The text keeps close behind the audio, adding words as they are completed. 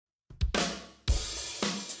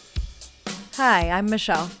Hi, I'm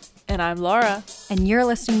Michelle, And I'm Laura. and you're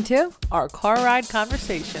listening to Our car ride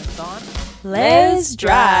conversations on Let's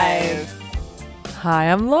Drive. Hi,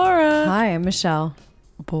 I'm Laura. Hi, I'm Michelle.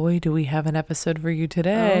 Boy, do we have an episode for you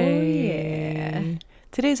today. Oh, yeah.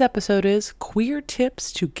 Today's episode is Queer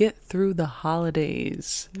Tips to Get Through the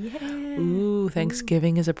Holidays. Yeah. Ooh,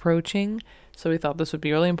 Thanksgiving is approaching, so we thought this would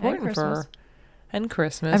be really important Christmas. And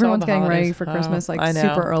Christmas. Everyone's all the getting ready holidays. for Christmas I like know.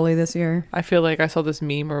 super early this year. I feel like I saw this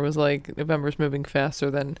meme where it was like November's moving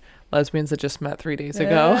faster than lesbians that just met 3 days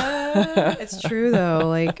ago. It's true though.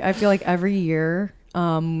 Like I feel like every year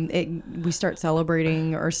we start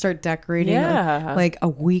celebrating or start decorating Yeah. like a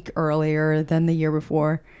week earlier than the year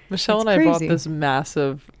before. Michelle It's and I bought crazy. this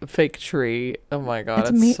massive fake tree. Oh my god,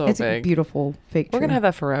 it's so it's a big. beautiful fake We're tree. gonna have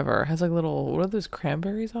that forever. It has like little, what are those,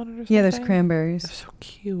 cranberries on it or something? Yeah, there's They're cranberries. so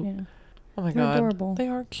cute. Yeah. Oh my They're god, adorable. they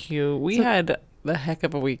are cute. We So- had the heck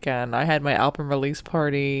of a weekend. I had my album release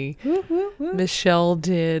party. Woo, woo, woo. Michelle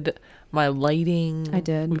did my lighting. I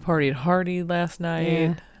did. We partied hardy last night.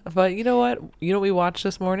 Yeah. But you know what? You know what we watched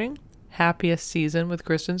this morning? Happiest Season with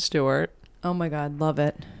Kristen Stewart. Oh my god, love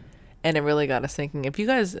it. And it really got us thinking. If you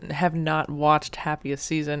guys have not watched Happiest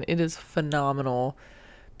Season, it is phenomenal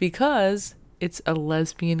because it's a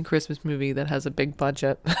lesbian Christmas movie that has a big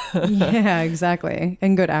budget. Yeah, exactly.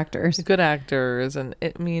 And good actors. Good actors. And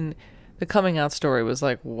the coming out story was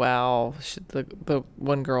like, wow. The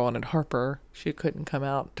one girl on it, Harper, she couldn't come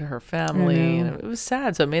out to her family. I know. And it was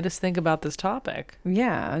sad. So it made us think about this topic.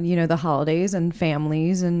 Yeah, the holidays and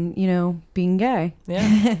families and, being gay.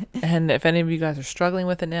 Yeah. And if any of you guys are struggling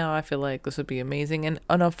with it now, I feel like this would be amazing. And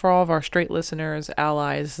for all of our straight listeners,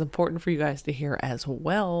 allies, it's important for you guys to hear as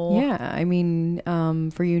well. Yeah,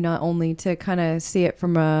 for you not only to kind of see it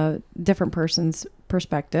from a different person's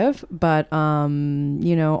perspective, but,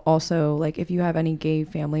 also like if you have any gay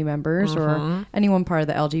family members or anyone part of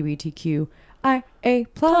the LGBTQIA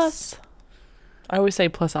plus. I always say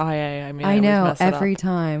plus IA. I always know mess it every up.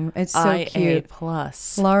 time. It's so IA cute.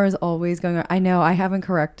 plus. Laura's always going, I know, I haven't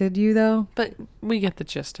corrected you though. But we get the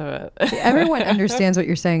gist of it. Everyone understands what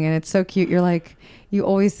you're saying, and it's so cute. You're like, you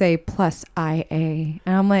always say plus IA, and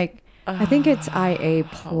I'm like, I think it's IA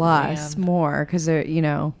plus man. more because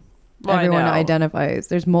Well, I everyone know. identifies.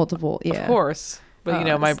 There's multiple. Yeah, Of course.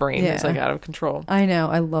 But my brain is yeah. like out of control. I know.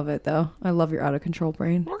 I love it though. I love your out of control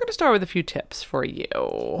brain. We're going to start with a few tips for you.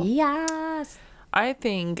 Yes. I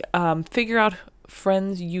think figure out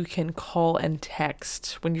friends you can call and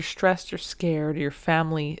text when you're stressed or scared, or your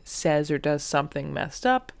family says or does something messed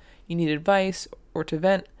up, you need advice or to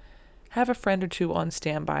vent. Have a friend or two on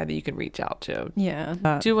standby that you can reach out to. Yeah.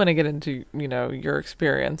 I do want to get into, your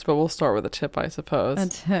experience, but we'll start with a tip, I suppose. A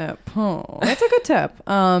tip. Oh, that's a good tip.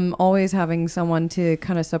 Always having someone to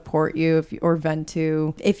kind of support you or vent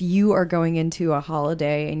to. If you are going into a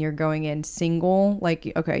holiday and you're going in single,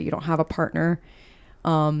 like, okay, you don't have a partner.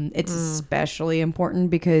 It's especially important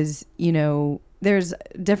because, there's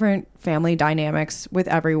different family dynamics with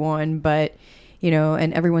everyone, but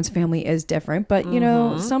and everyone's family is different. But,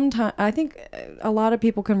 sometimes I think a lot of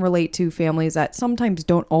people can relate to families that sometimes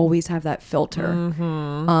don't always have that filter.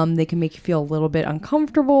 They can make you feel a little bit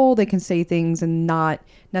uncomfortable. They can say things and not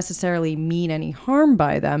necessarily mean any harm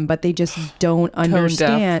by them, but they just don't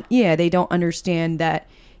understand. Yeah, they don't understand that,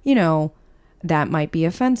 that might be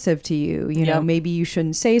offensive to you. Yep. Maybe you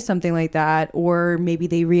shouldn't say something like that, or maybe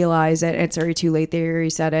they realize that it's already too late. They already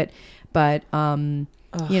said it. But,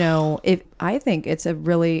 if I think it's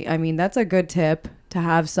that's a good tip to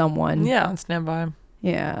have someone. Yeah, on standby.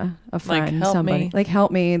 Yeah. A friend, help somebody. me. Like,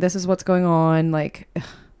 help me. This is what's going on. Like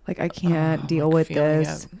I can't deal with feeling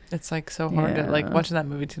this. it. It's like so hard to Yeah. watching that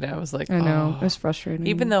movie today. I was like, I know. oh. It was frustrating.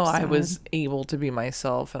 Even though I sad. was able to be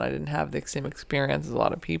myself and I didn't have the same experience as a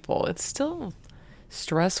lot of people, it's still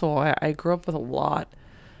stressful. I grew up with a lot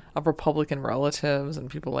of Republican relatives and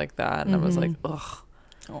people like that, and I was like, ugh.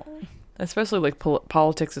 Oh. Especially like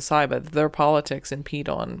politics aside, but their politics impede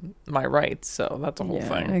on my rights, so that's a whole Yeah,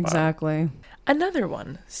 thing. But exactly. another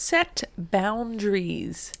one: set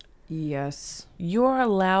boundaries. Yes. You're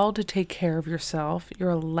allowed to take care of yourself.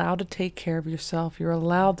 You're allowed to take care of yourself. You're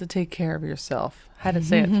allowed to take care of yourself. I had to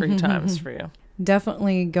say it 3 times for you.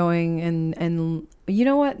 Definitely going and you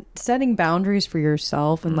know what? Setting boundaries for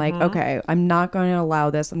yourself and like, okay, I'm not going to allow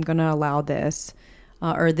this. I'm going to allow this.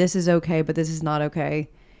 Or this is okay, but this is not okay.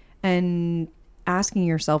 And asking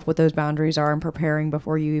yourself what those boundaries are and preparing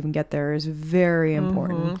before you even get there is very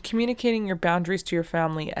important. Communicating your boundaries to your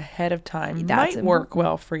family ahead of time That's might work important.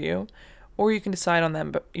 well for you, or you can decide on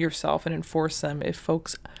them yourself and enforce them if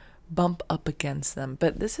folks bump up against them.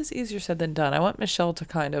 But this is easier said than done. I want Michelle to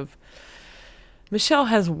kind of Michelle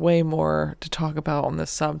has way more to talk about on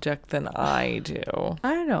this subject than I do.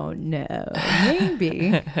 I don't know.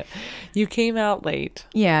 Maybe. You came out late.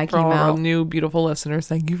 Yeah, I For came all our out. new beautiful listeners,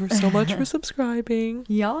 thank you so much for subscribing.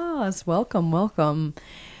 Yes, welcome.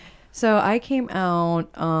 So I came out,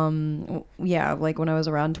 like when I was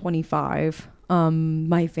around 25.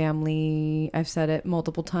 My family, I've said it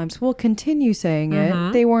multiple times, will continue saying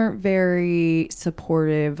it. They weren't very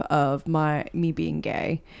supportive of me being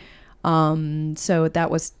gay. So that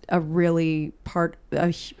was a really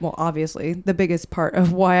obviously the biggest part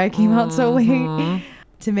of why I came out so late,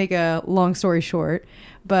 to make a long story short.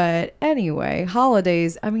 But anyway,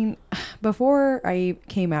 holidays, I mean, before I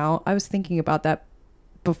came out, I was thinking about that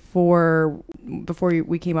before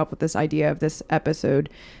we came up with this idea of this episode.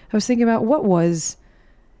 I was thinking about what was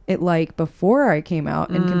it like before I came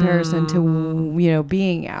out in comparison to,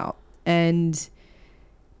 being out. And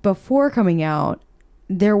before coming out,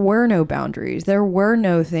 there were no boundaries. There were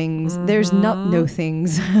no things. There's no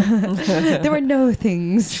things. There were no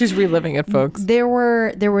things. She's reliving it, folks. It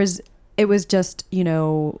was just,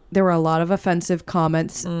 there were a lot of offensive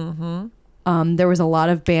comments. There was a lot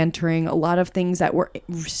of bantering, a lot of things that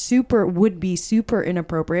would be super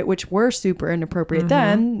inappropriate, which were super inappropriate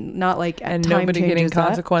then, not like and time nobody getting changes that.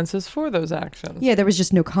 consequences for those actions. Yeah, there was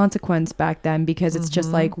just no consequence back then, because it's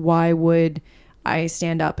just like, why would I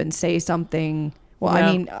stand up and say something? Well, Yeah.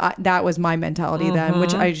 I mean, that was my mentality then,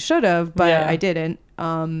 which I should have, but Yeah. I didn't.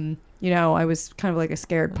 I was kind of like a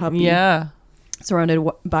scared puppy. Yeah. Surrounded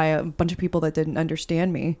by a bunch of people that didn't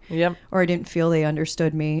understand me. Yep. Or I didn't feel they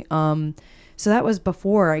understood me. So that was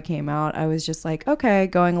before I came out. I was just like, okay,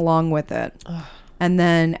 going along with it. And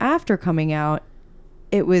then after coming out,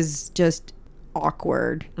 it was just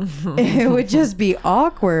awkward. It would just be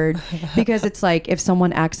awkward, because it's like if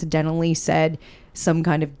someone accidentally said some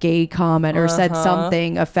kind of gay comment or said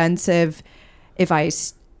something offensive, I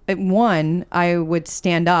would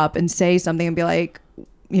stand up and say something and be like,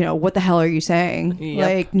 what the hell are you saying? Yep.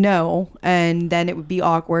 Like, no. And then it would be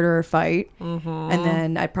awkward or a fight. And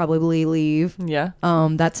then I'd probably leave. Yeah.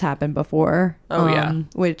 That's happened before. Oh, yeah.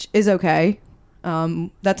 Which is okay.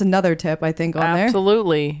 That's another tip, I think, on there.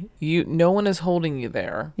 Absolutely. No one is holding you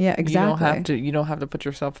there. Yeah, exactly. You don't have to put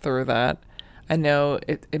yourself through that. I know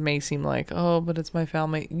it may seem like, oh, but it's my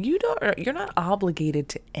family. You're not obligated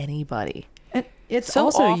to anybody. And it's So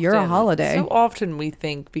also your often- holiday. So often we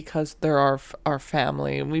think because they're our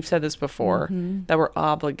family, and we've said this before, that we're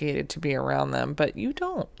obligated to be around them, but you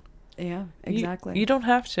don't. Yeah, exactly. You don't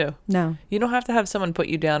have to. No, You don't have to have someone put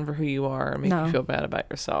you down for who you are and make No. you feel bad about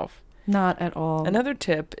yourself. not at all. Another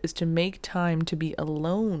tip is to make time to be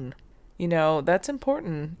alone. That's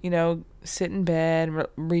important. Sit in bed,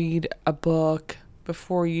 read a book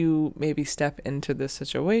before you maybe step into this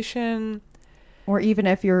situation. Or even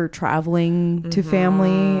if you're traveling to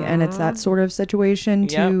family and it's that sort of situation,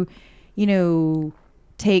 to,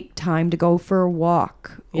 take time to go for a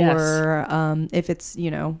walk. Yes. Or if it's,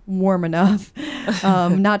 warm enough,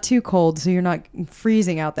 not too cold, so you're not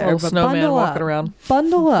freezing out there. Little But snowman bundle walking up. around.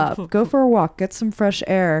 Bundle up. Go for a walk. Get some fresh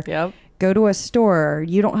air. Yep. Go to a store.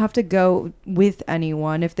 You don't have to go with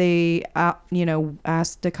anyone. If they,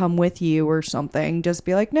 ask to come with you or something, just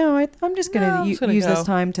be like, no, I'm just going to use this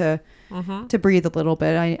time to breathe a little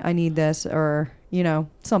bit. I need this, or,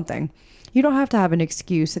 something. You don't have to have an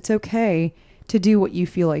excuse. It's okay to do what you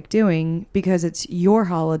feel like doing, because it's your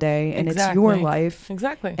holiday and it's your life.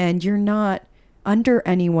 Exactly. And you're not under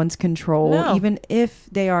anyone's control. No. Even if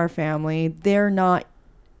they are family,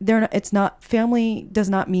 family does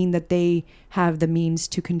not mean that they have the means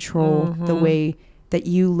to control the way that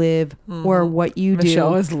you live or what you do.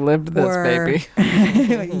 Michelle has lived this,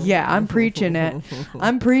 baby. Yeah, I'm preaching it.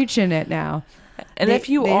 I'm preaching it now. And if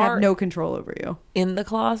you they are have no control over you. in the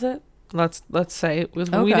closet, let's say, we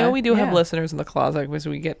Okay, know we do have yeah. listeners in the closet, because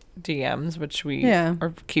we get DMs, which we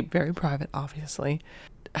keep very private, obviously.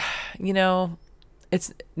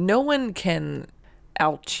 It's no one can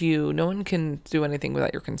out you. No one can do anything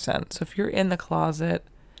without your consent. So if you're in the closet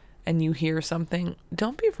and you hear something,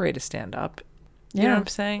 don't be afraid to stand up. You know what I'm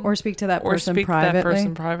saying? Or speak to that Or person speak privately. to that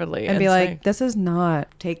person privately and be say, like, this is not,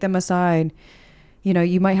 take them aside.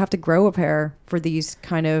 You might have to grow a pair for these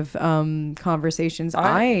kind of conversations.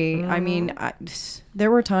 I mean,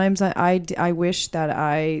 there were times I wish that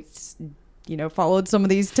I followed some of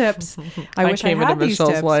these tips. I wish came I had into these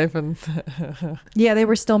Michelle's tips. life and Yeah, they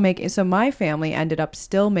were still making, so my family ended up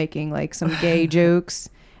still making like some gay jokes,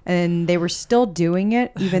 and they were still doing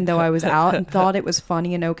it even though I was out, and thought it was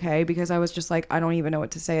funny and okay, because I was just like, I don't even know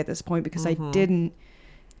what to say at this point, because I didn't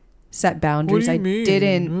set boundaries. I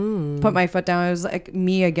didn't put my foot down. It was like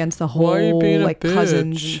me against the Why are you whole being a like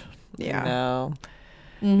cousins bitch? Yeah.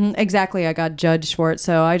 No. Exactly. I got judged for it.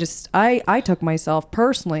 So I took myself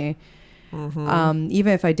personally. Even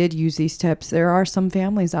if I did use these tips, there are some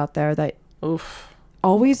families out there that Oof.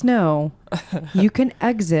 always know you can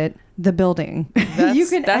exit the building. You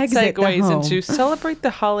can that exit the segues home. into celebrate the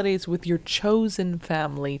holidays with your chosen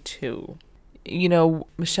family too. You know,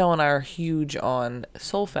 Michelle and I are huge on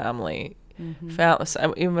soul family.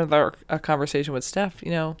 Even with our conversation with Steph,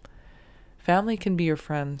 you know, family can be your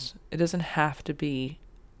friends. It doesn't have to be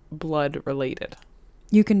blood related.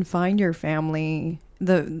 You can find your family,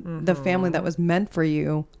 the family that was meant for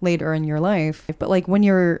you later in your life. But like when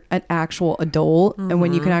you're an actual adult and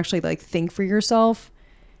when you can actually like think for yourself,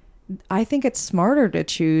 I think it's smarter to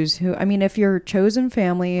choose who. I mean, if your chosen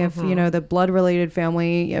family, if you know the blood related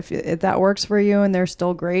family, if that works for you and they're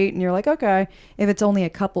still great and you're like, okay, if it's only a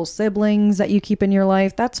couple siblings that you keep in your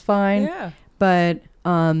life, that's fine. Yeah. But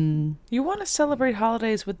you want to celebrate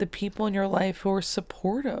holidays with the people in your life who are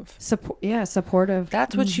supportive. Supportive.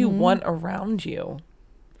 That's what you want around you.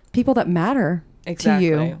 People that matter Exactly.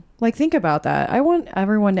 to you. Like, think about that. I want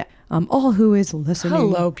everyone to, all who is listening.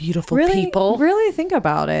 Hello, beautiful really, people. Really think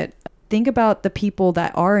about it. Think about the people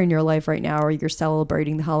that are in your life right now or you're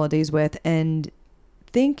celebrating the holidays with, and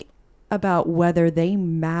think about whether they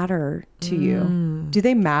matter to you. Do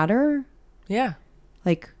they matter? Yeah.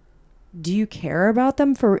 Like, do you care about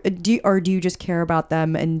them or do you just care about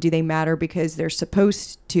them, and do they matter because they're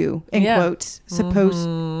supposed to, in quotes,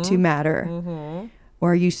 supposed to matter?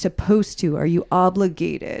 Or are you supposed to? Are you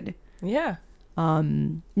obligated? Yeah.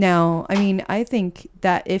 Now, I mean, I think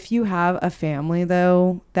that if you have a family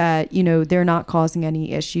though, that, you know, they're not causing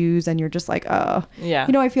any issues and you're just like, oh, Yeah.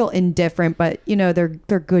 you know, I feel indifferent, but you know,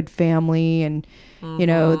 they're good family and, you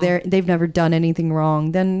know, they've never done anything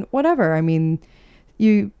wrong, then whatever. I mean,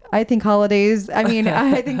 I think holidays, I mean,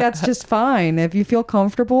 I think that's just fine. If you feel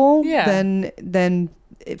comfortable, then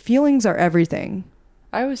feelings are everything.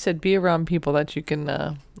 I always said be around people that you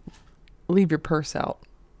can leave your purse out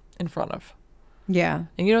in front of. Yeah.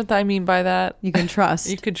 And you know what I mean by that? You can trust.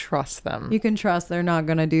 You could trust them. You can trust they're not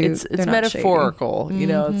going to do. It's metaphorical. You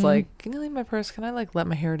know, it's like, can you leave my purse? Can I like let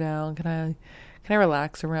my hair down? Can I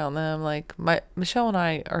relax around them? Like Michelle and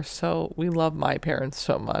I are we love my parents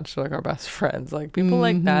so much. They're like our best friends. Like people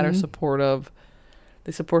like that are supportive.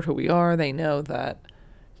 They support who we are. They know that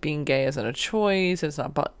being gay isn't a choice. It's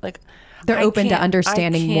not, but like they're open to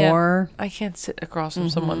understanding more. I can't sit across from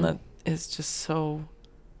someone that is just so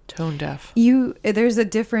tone deaf. There's a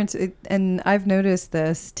difference, and I've noticed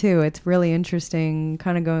this too. It's really interesting,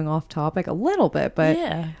 kind of going off topic a little bit, but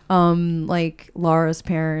like Laura's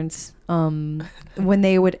parents, when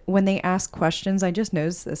they ask questions, I just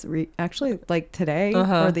noticed this actually like today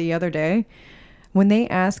or the other day, when they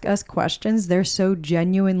ask us questions, they're so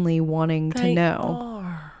genuinely wanting to know.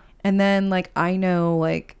 And then like I know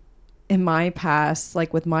like in my past,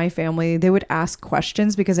 like with my family, they would ask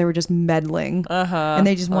questions because they were just meddling. And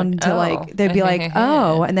they just wanted to like, they'd be like,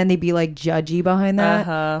 oh, and then they'd be like judgy behind that.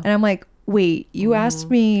 And I'm like, wait, you asked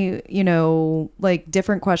me, you know, like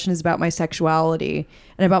different questions about my sexuality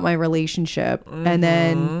and about my relationship. And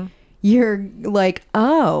then you're like,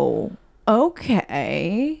 oh,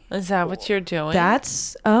 okay. Is that what you're doing?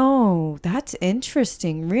 That's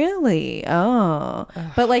interesting. Really? Oh.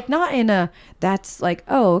 But like not in a, that's like,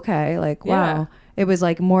 oh, okay. Like, wow. It was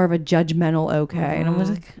like more of a judgmental okay. And I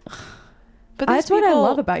was like, but that's what I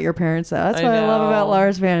love about your parents though. That's what I love about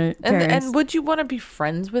Laura's parents. And would you want to be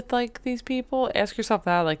friends with like these people? Ask yourself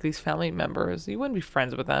that, like these family members. You wouldn't be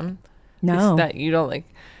friends with them. No. That you don't like.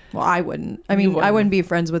 Well, I wouldn't. I mean, I wouldn't be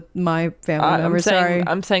friends with my family members.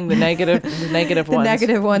 I'm saying the negative, the negative ones. The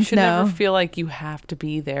negative ones. You should never feel like you have to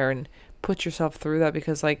be there and put yourself through that,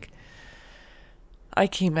 because like I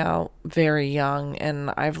came out very young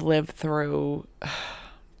and I've lived through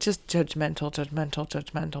just judgmental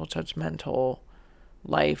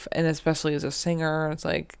life, and especially as a singer, it's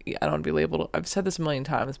like I don't want to be labeled. I've said this a million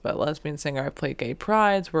times, but lesbian singer. I've played gay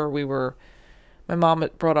prides where my mom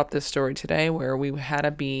brought up this story today where we had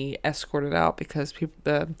to be escorted out because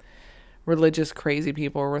the religious crazy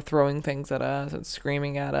people were throwing things at us and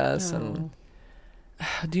screaming at us. And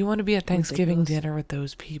do you want to be at Thanksgiving dinner with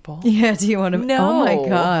those people? Yeah. Do you want to? No. Oh my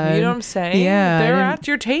God. You know what I'm saying? Yeah. They're at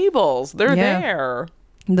your tables. They're there.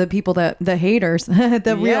 The people the haters,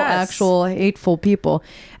 the real actual hateful people.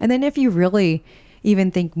 And then if you really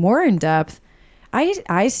even think more in depth,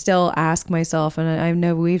 I still ask myself, and I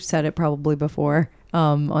know we've said it probably before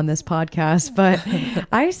on this podcast, but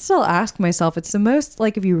I still ask myself, it's the most,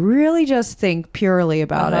 like, if you really just think purely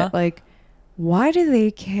about it, like, why do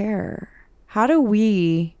they care?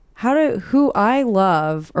 Who I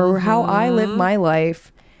love or how I live my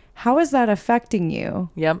life, how is that affecting you?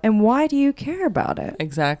 Yep. And why do you care about it?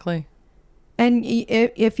 Exactly. And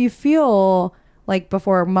if you feel like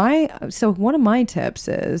so one of my tips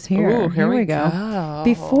is Ooh, here we go.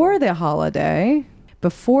 Before the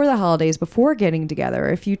holidays, before getting together,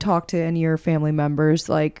 if you talk to any of your family members,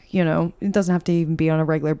 like, it doesn't have to even be on a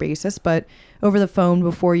regular basis, but over the phone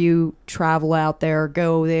before you travel out there,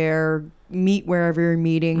 go there, meet wherever you're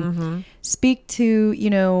meeting, speak to,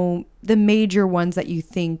 the major ones that you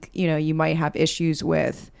think, you might have issues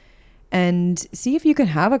with, and see if you can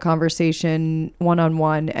have a conversation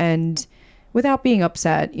one-on-one and without being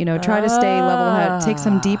upset, try to stay level-headed, take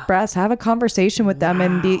some deep breaths, have a conversation with them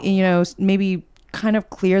and be, maybe kind of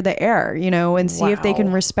clear the air, and see if they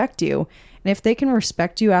can respect you. And if they can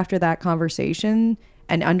respect you after that conversation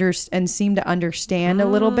and seem to understand a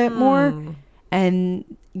little bit more,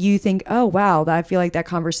 and you think, oh, wow, I feel like that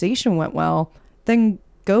conversation went well, then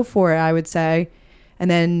go for it, I would say.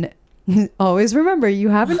 And then always remember, you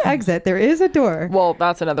have an exit. There is a door. Well,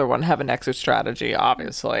 that's another one. Have an exit strategy,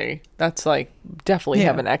 obviously. That's like definitely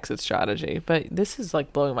have an exit strategy. But this is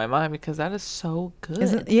like blowing my mind because that is so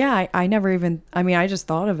good. I never even, I just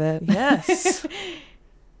thought of it. Yes.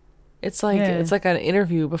 It's like it's like an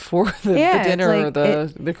interview before the dinner or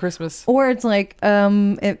the Christmas. Or it's like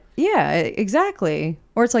exactly.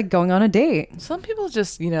 Or it's like going on a date. Some people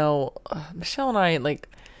just, Michelle and I, like,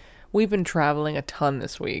 we've been traveling a ton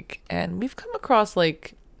this week, and we've come across,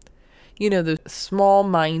 like, the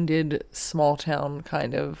small-minded, small-town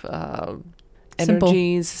kind of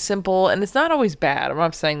energies, simple, and it's not always bad. I'm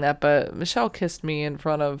not saying that, but Michelle kissed me in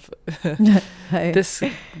front of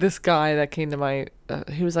this guy that came to my.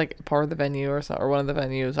 He was like part of the venue or one of the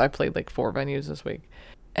venues. I played like 4 venues this week.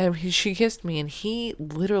 And she kissed me, and he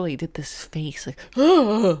literally did this face, like,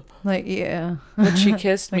 like, yeah. When she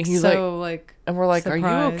kissed me, like, he's so, like, and we're like, surprised.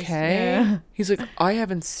 Are you okay? Yeah. He's like, I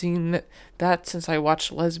haven't seen that since I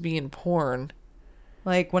watched lesbian porn.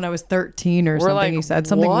 Like when I was 13 or we're something, like, he said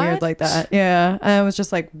something weird like that. Yeah. And I was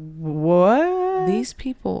just like, what? These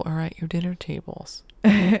people are at your dinner tables.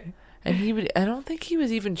 And I don't think he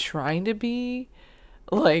was even trying to be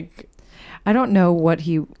like. I don't know what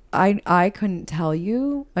I couldn't tell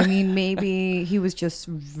you. I mean, maybe he was just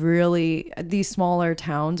really, these smaller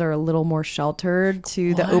towns are a little more sheltered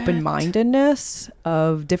to the open-mindedness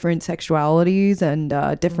of different sexualities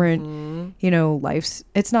and different, lives.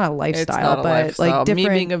 It's not a lifestyle, like different. Me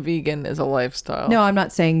being a vegan is a lifestyle. No, I'm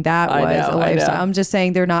not saying that was a lifestyle. I'm just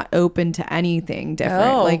saying they're not open to anything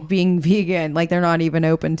different. Like being vegan, like they're not even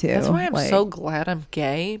open to. That's why I'm so glad I'm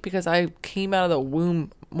gay, because I came out of the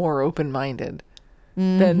womb more open-minded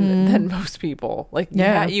than most people. Like,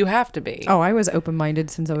 you have to be. Oh, I was open-minded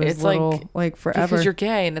since I was little, like forever. Because you're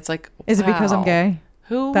gay, and it's like, is it because I'm gay?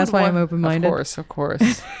 That's why I'm open-minded. Of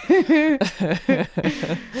course.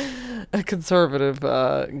 A conservative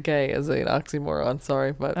gay is an oxymoron.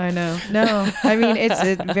 Sorry, but I know. No, I mean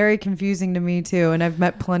it's very confusing to me too, and I've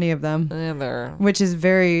met plenty of them. And which is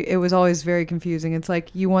it was always very confusing. It's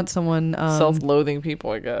like you want someone self-loathing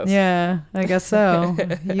people, I guess. Yeah, I guess so.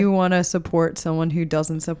 You want to support someone who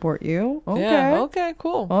doesn't support you. Okay. Yeah. Okay.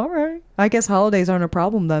 Cool. All right. I guess holidays aren't a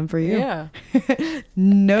problem then for you. Yeah.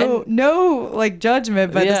 no, like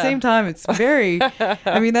judgment, but at the same time, it's very.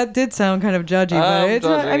 I mean, that did sound kind of judgy, but it's.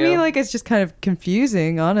 I mean, like it's just kind of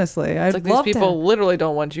confusing, honestly. It's like these people literally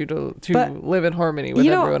don't want you to live in harmony with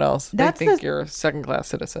everyone else. They think you're a second-class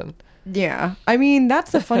citizen. Yeah, I mean,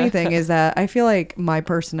 that's the funny thing is that I feel like my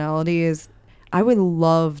personality is. I would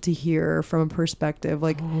love to hear from a perspective,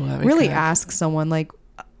 like really ask someone like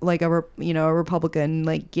a Republican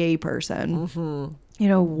like gay person,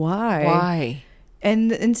 why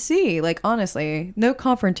and see, like, honestly, no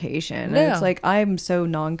confrontation. Yeah. It's like I'm so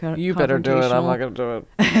non-confrontational. You better do it. I'm not gonna do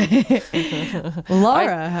it.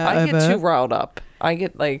 Laura, I get too riled up. I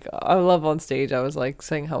get like, I love on stage. I was like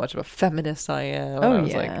saying how much of a feminist I am. Oh, I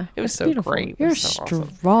was like, it was so beautiful. great. You're so strong.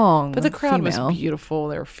 Awesome. But the crowd was beautiful.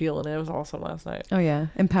 They were feeling it. It was awesome last night. Oh yeah,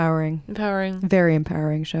 empowering. Very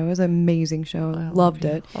empowering show. It was an amazing show. Loved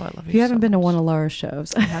it. Oh, I love you. If you haven't been to one of Laura's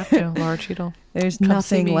shows, I have to. Laura Cheadle. There's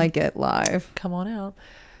nothing like it live. Come on out.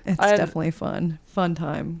 It's definitely fun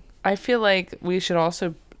time. I feel like we should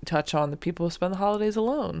also touch on the people who spend the holidays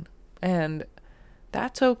alone, and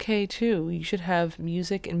that's okay too. You should have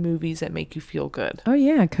music and movies that make you feel good. Oh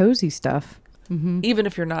yeah, cozy stuff. Mm-hmm. Even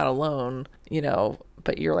if you're not alone,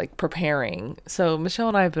 but you're like preparing. So Michelle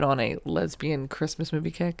and I have been on a lesbian Christmas movie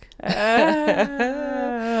kick.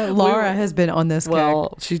 Laura has been on this kick.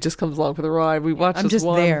 Well, she just comes along for the ride. We watched I'm this just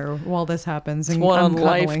one. there while this happens. And one on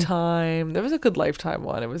Lifetime. There was a good Lifetime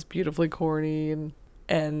one. It was beautifully corny,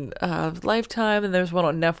 and Lifetime, and there's one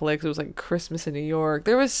on Netflix. It was like Christmas in New York.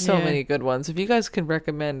 There was so many good ones. If you guys can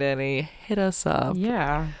recommend any, hit us up.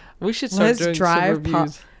 Yeah. We should start doing some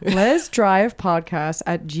reviews. Let's drive podcast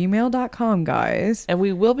at gmail.com, guys. And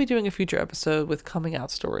we will be doing a future episode with coming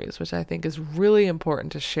out stories, which I think is really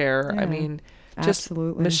important to share. Yeah, I mean, just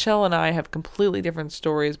absolutely. Michelle and I have completely different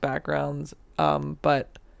stories, backgrounds,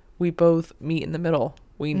 but we both meet in the middle.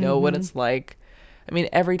 We know what it's like. I mean,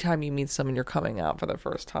 every time you meet someone, you're coming out for the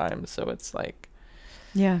first time. So it's like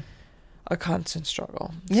a constant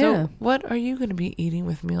struggle. Yeah. So what are you going to be eating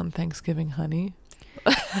with me on Thanksgiving, honey?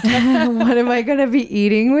 What am I going to be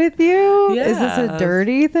eating with you? Is this a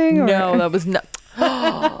dirty thing? Or? No, that was not.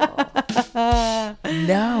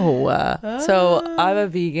 No. So I'm a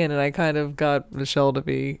vegan, and I kind of got Michelle to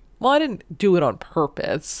be. Well, I didn't do it on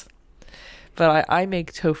purpose, but I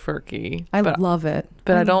make tofurkey. I love it.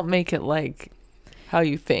 But I don't make it like how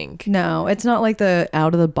you think. No, it's not like the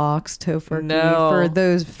out of the box tofurkey for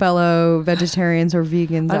those fellow vegetarians or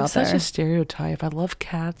vegans I'm out there. such a stereotype. I love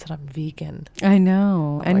cats and I'm vegan. I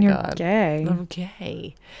know. Oh and my you're God. gay. I'm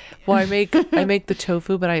gay. Well, I make the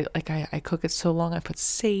tofu, but I cook it so long. I put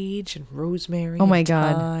sage and rosemary. Oh my and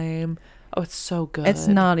God. thyme. Oh, it's so good. It's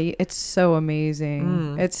naughty. It's so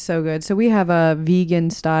amazing. It's so good. So we have a vegan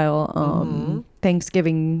style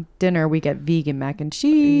Thanksgiving dinner. We get vegan mac and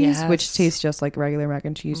cheese, which tastes just like regular mac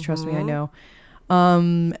and cheese. Trust me, I know.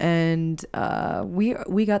 And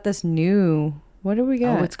we got this new. What do we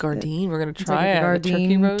get? Oh, it's Gardein. We're gonna It's try like a it.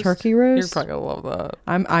 Gardein turkey roast. You're probably gonna love that.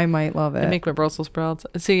 I might love it. I make my Brussels sprouts.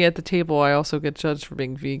 See, at the table, I also get judged for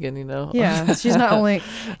being vegan. You know. Yeah, she's not only.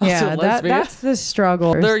 Yeah, that's the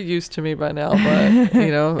struggle. They're used to me by now, but you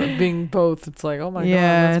know, being both, it's like, oh my God.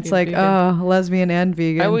 Yeah, it's like, vegan. lesbian and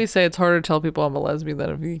vegan. I always say it's harder to tell people I'm a lesbian than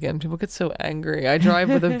a vegan. People get so angry. I drive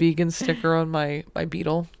with a vegan sticker on my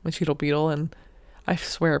Beetle, my Cheetle Beetle, and I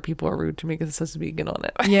swear people are rude to me because it says vegan on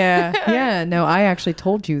it. Yeah. No, I actually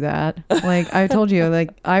told you that. Like, I told you,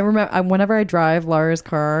 like, I remember whenever I drive Laura's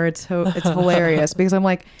car, it's hilarious because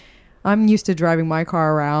I'm used to driving my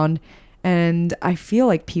car around, and I feel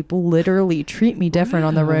like people literally treat me different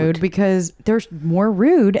on the road because they're more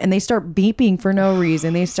rude and they start beeping for no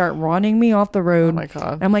reason. They start running me off the road. Oh my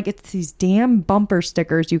God. And I'm like, it's these damn bumper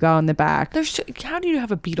stickers you got on the back. How do you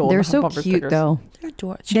have a Beetle? They're so cute stickers? though. They're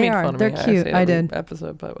adorable. She made fun of They're me. cute. I I did.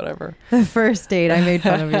 Episode, but whatever. The first date, I made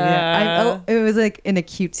fun of you. Yeah. It was like in a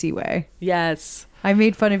cutesy way. Yes. I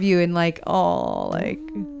made fun of you in like,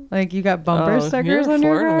 like you got bumper stickers on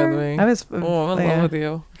your car. With me. I was. I'm in love with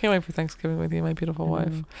you. Can't wait for Thanksgiving with you, my beautiful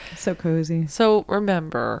wife. So cozy. So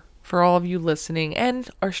remember, for all of you listening and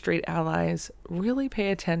our straight allies, really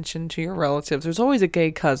pay attention to your relatives. There's always a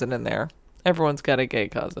gay cousin in there. Everyone's got a gay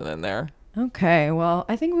cousin in there. Okay, well,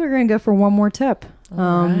 I think we're going to go for one more tip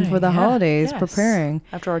for the holidays, preparing.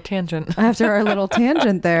 After our tangent. After our little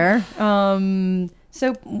tangent there.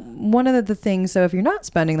 So one of the things, so if you're not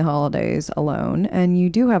spending the holidays alone and you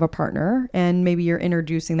do have a partner and maybe you're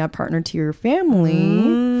introducing that partner to your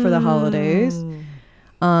family for the holidays,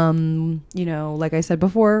 you know, like I said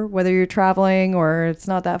before, whether you're traveling or it's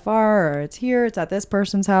not that far or it's here, it's at this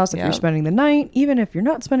person's house, if you're spending the night, even if you're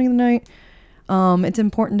not spending the night, it's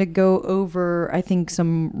important to go over, I think,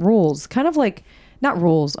 some rules, kind of like, not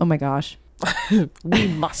rules. Oh my gosh. We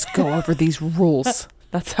must go over these rules.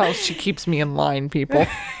 That's how she keeps me in line, people.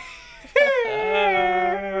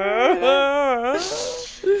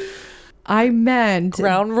 I meant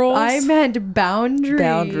ground rules. I meant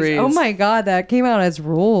boundaries. Oh my God, that came out as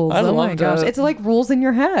rules. Oh my gosh, it's like rules in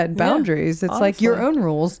your head. Boundaries. It's honestly like your own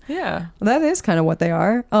rules. Yeah, that is kind of what they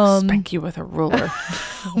are. Spank you with a ruler.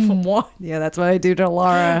 Yeah, that's what I do to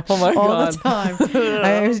Laura. Oh my God, all the time.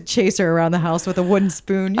 I chase her around the house with a wooden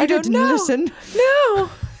spoon. You didn't listen. No.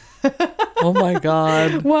 Oh my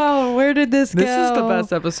God. Wow, where did this go? This is the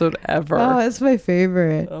best episode ever. Oh, it's my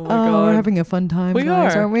favorite. Oh my God. We're having a fun time,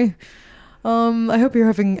 guys, aren't we? I hope you're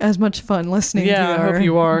having as much fun listening to our I hope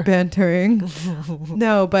you are. bantering.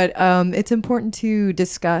 No, but it's important to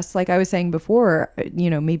discuss, like I was saying before,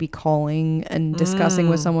 you know, maybe calling and discussing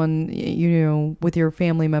with someone, you know, with your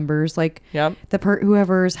family members, like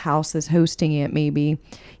whoever's house is hosting it, maybe,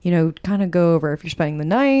 you know, kind of go over if you're spending the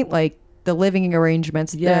night, like the living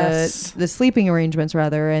arrangements, the sleeping arrangements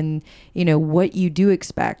rather, and you know what you do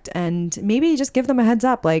expect, and maybe just give them a heads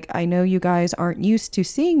up. Like, I know you guys aren't used to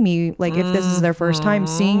seeing me, like if this is their first time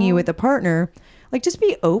seeing you with a partner, like just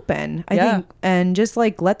be open, I think, and just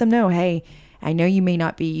like let them know, hey, I know you may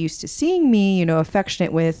not be used to seeing me, you know,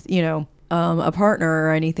 affectionate with, you know, a partner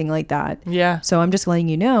or anything like that. Yeah. So I'm just letting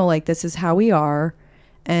you know, like, this is how we are,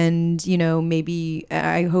 and you know, maybe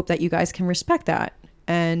I hope that you guys can respect that.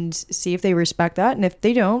 and see if they respect that. And if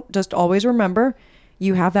they don't, just always remember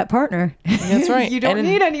you have that partner. That's right. You don't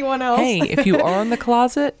need anyone else. Hey, if you are in the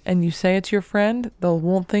closet and you say it's your friend, they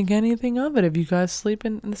won't think anything of it if you guys sleep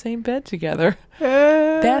in the same bed together.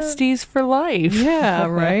 Besties for life. Yeah,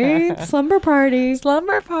 right? Slumber party.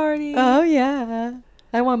 Slumber party. Oh, yeah.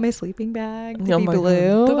 I want my sleeping bag to be my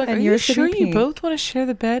blue. God. They're like, and are yours you to be sure you pink." both want to share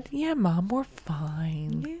the bed? Yeah, Mom, we're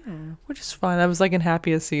fine. Yeah. We're just fine. I was like in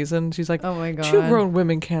Happiest Season. She's like, Oh, my God. two grown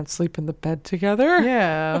women can't sleep in the bed together.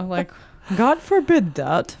 Yeah, like, God forbid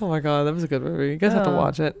that. Oh my God, that was a good movie. You guys have to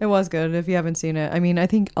watch it. It was good if you haven't seen it. I mean, I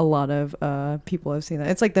think a lot of people have seen that.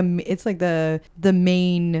 It's like the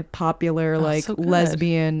main popular like so good.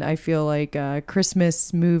 lesbian, I feel like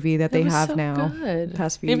Christmas movie that they It was have so now. good.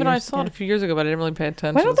 Past few Even years. I saw it a few years ago, but I didn't really pay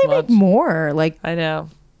attention. Why don't as they much. make more I know.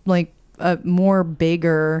 like more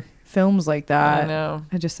bigger films like that? I know.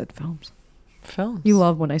 I just said films. Films. You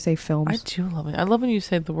love when I say films. I do love it. I love when you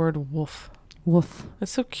say the word wolf. Wolf.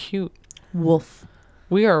 It's so cute. Wolf.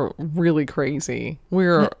 We are really crazy. We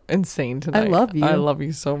are insane tonight. love you. I love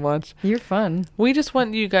you so much. You're fun. We just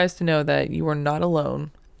want you guys to know that you are not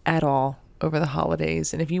alone at all over the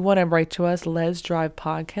holidays. And if you want to write to us,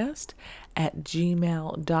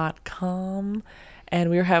 lesdrivepodcast@gmail.com. And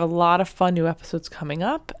we have a lot of fun new episodes coming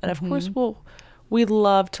up. And of course, we'd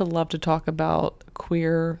love to talk about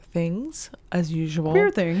queer things as usual.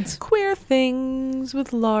 Queer things. Queer things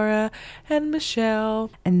with Laura and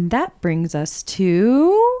Michelle. And that brings us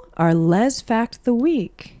to our Les Fact of the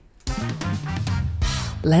Week.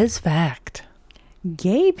 Les Fact.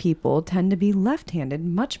 Gay people tend to be left-handed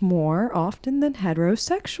much more often than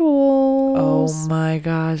heterosexuals. Oh my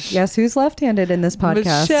gosh. Guess who's left-handed in this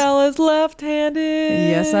podcast? Michelle is left-handed.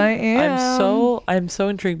 Yes, I am. I'm so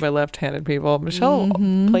intrigued by left-handed people. Michelle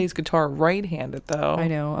plays guitar right-handed though. I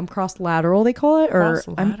know. I'm cross-lateral, they call it.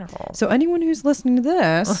 Cross-lateral. So anyone who's listening to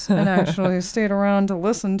this and actually stayed around to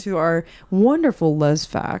listen to our wonderful Les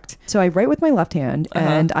Fact. So I write with my left hand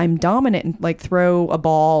and I'm dominant and like throw a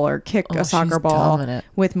ball or kick a soccer ball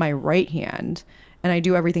with my right hand. And I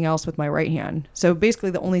do everything else with my right hand. So basically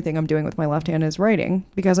the only thing I'm doing with my left hand is writing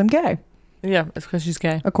because I'm gay. Yeah, it's because she's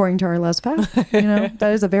gay. According to our Les Fact.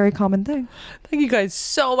 That is a very common thing. Thank you guys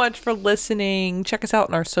so much for listening. Check us out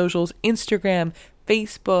on our socials, Instagram,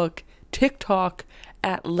 Facebook, TikTok,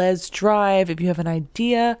 @Les Drive. If you have an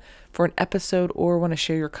idea for an episode or want to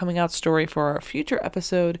share your coming out story for our future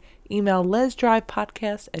episode, email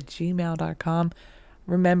lesdrivepodcast@gmail.com.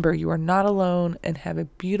 Remember, you are not alone, and have a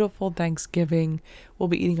beautiful Thanksgiving. We'll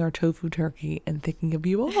be eating our tofu turkey and thinking of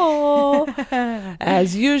you all.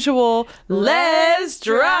 As usual, let's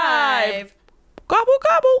drive. Gobble,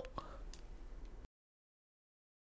 gobble.